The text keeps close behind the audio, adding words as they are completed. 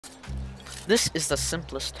This is the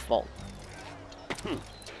simplest vault.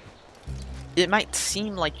 It might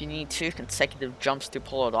seem like you need 2 consecutive jumps to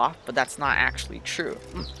pull it off, but that's not actually true.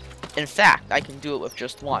 In fact, I can do it with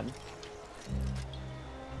just 1.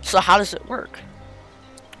 So how does it work?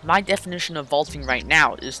 My definition of vaulting right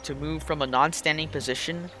now is to move from a non-standing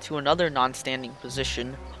position to another non-standing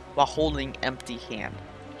position while holding empty hand.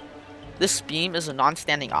 This beam is a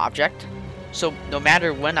non-standing object, so no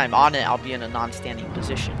matter when I'm on it, I'll be in a non-standing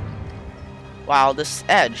position. While this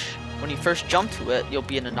edge, when you first jump to it, you'll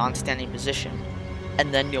be in a non-standing position,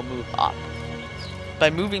 and then you'll move up. By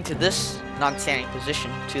moving to this non-standing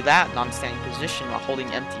position to that non-standing position while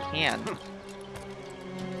holding empty hand,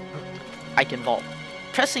 I can vault.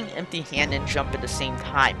 Pressing empty hand and jump at the same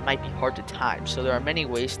time might be hard to time, so there are many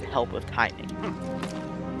ways to help with timing.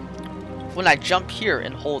 When I jump here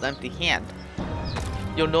and hold empty hand,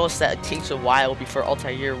 you'll notice that it takes a while before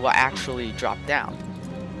Altair will actually drop down.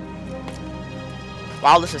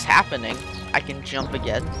 While this is happening, I can jump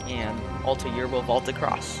again and Altair will vault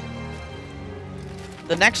across.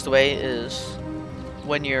 The next way is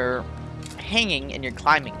when you're hanging and you're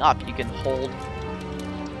climbing up, you can hold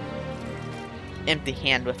empty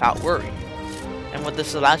hand without worry. And what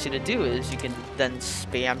this allows you to do is you can then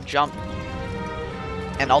spam jump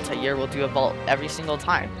and Altair will do a vault every single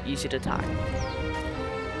time, easy to time.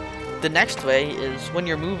 The next way is when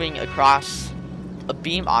you're moving across a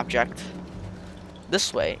beam object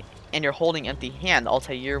this way and you're holding empty hand,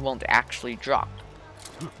 Altair won't actually drop.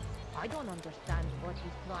 I don't understand what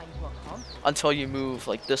he's trying to accomplish. Until you move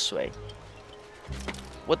like this way.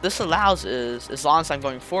 What this allows is, as long as I'm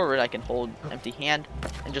going forward, I can hold empty hand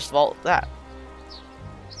and just vault that.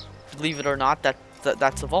 Believe it or not,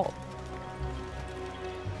 that's a vault.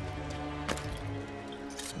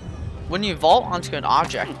 When you vault onto an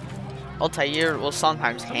object, Altair will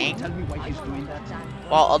sometimes hang,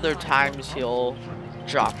 while other times he'll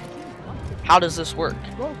drop. How does this work?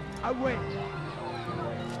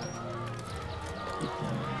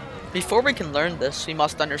 Before we can learn this, we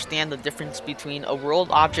must understand the difference between a world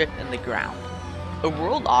object and the ground. A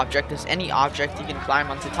world object is any object you can climb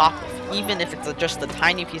onto top of, even if it's just a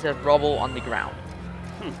tiny piece of rubble on the ground.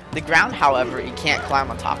 The ground, however, you can't climb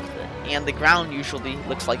on top of it, and the ground usually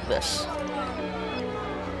looks like this.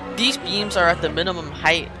 These beams are at the minimum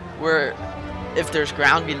height where if there's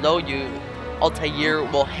ground below you, Altair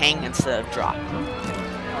will hang instead of drop.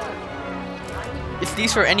 If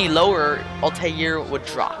these were any lower, Altair would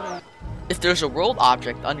drop. If there's a world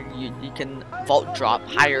object under you, you can vault drop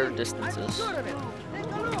higher distances. I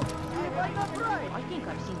think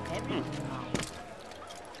I've seen everything now.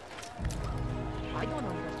 I don't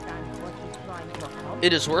understand what he's trying to accomplish.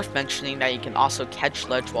 It is worth mentioning that you can also catch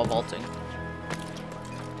ledge while vaulting.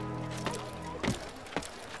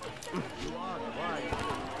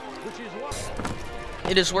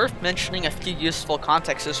 It is worth mentioning a few useful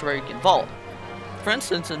contexts where you can vault. For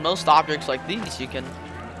instance, in most objects like these, you can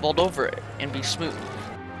vault over it and be smooth.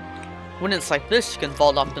 When it's like this, you can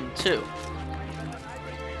vault up them too.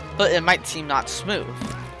 But it might seem not smooth.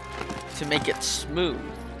 To make it smooth,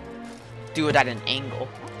 do it at an angle.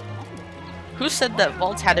 Who said that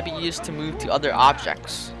vaults had to be used to move to other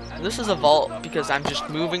objects? This is a vault because I'm just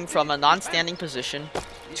moving from a non-standing position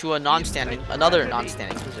to another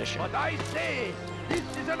non-standing position.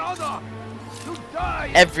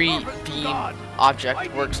 Every beam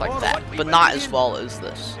object works like that, but not as well as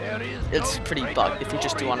this. It's pretty bugged if you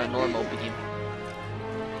just do on a normal beam.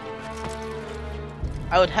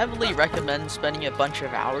 I would heavily recommend spending a bunch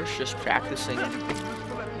of hours just practicing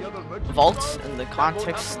vaults in the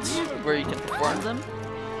contexts where you can perform them,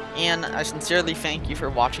 and I sincerely thank you for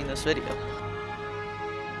watching this video.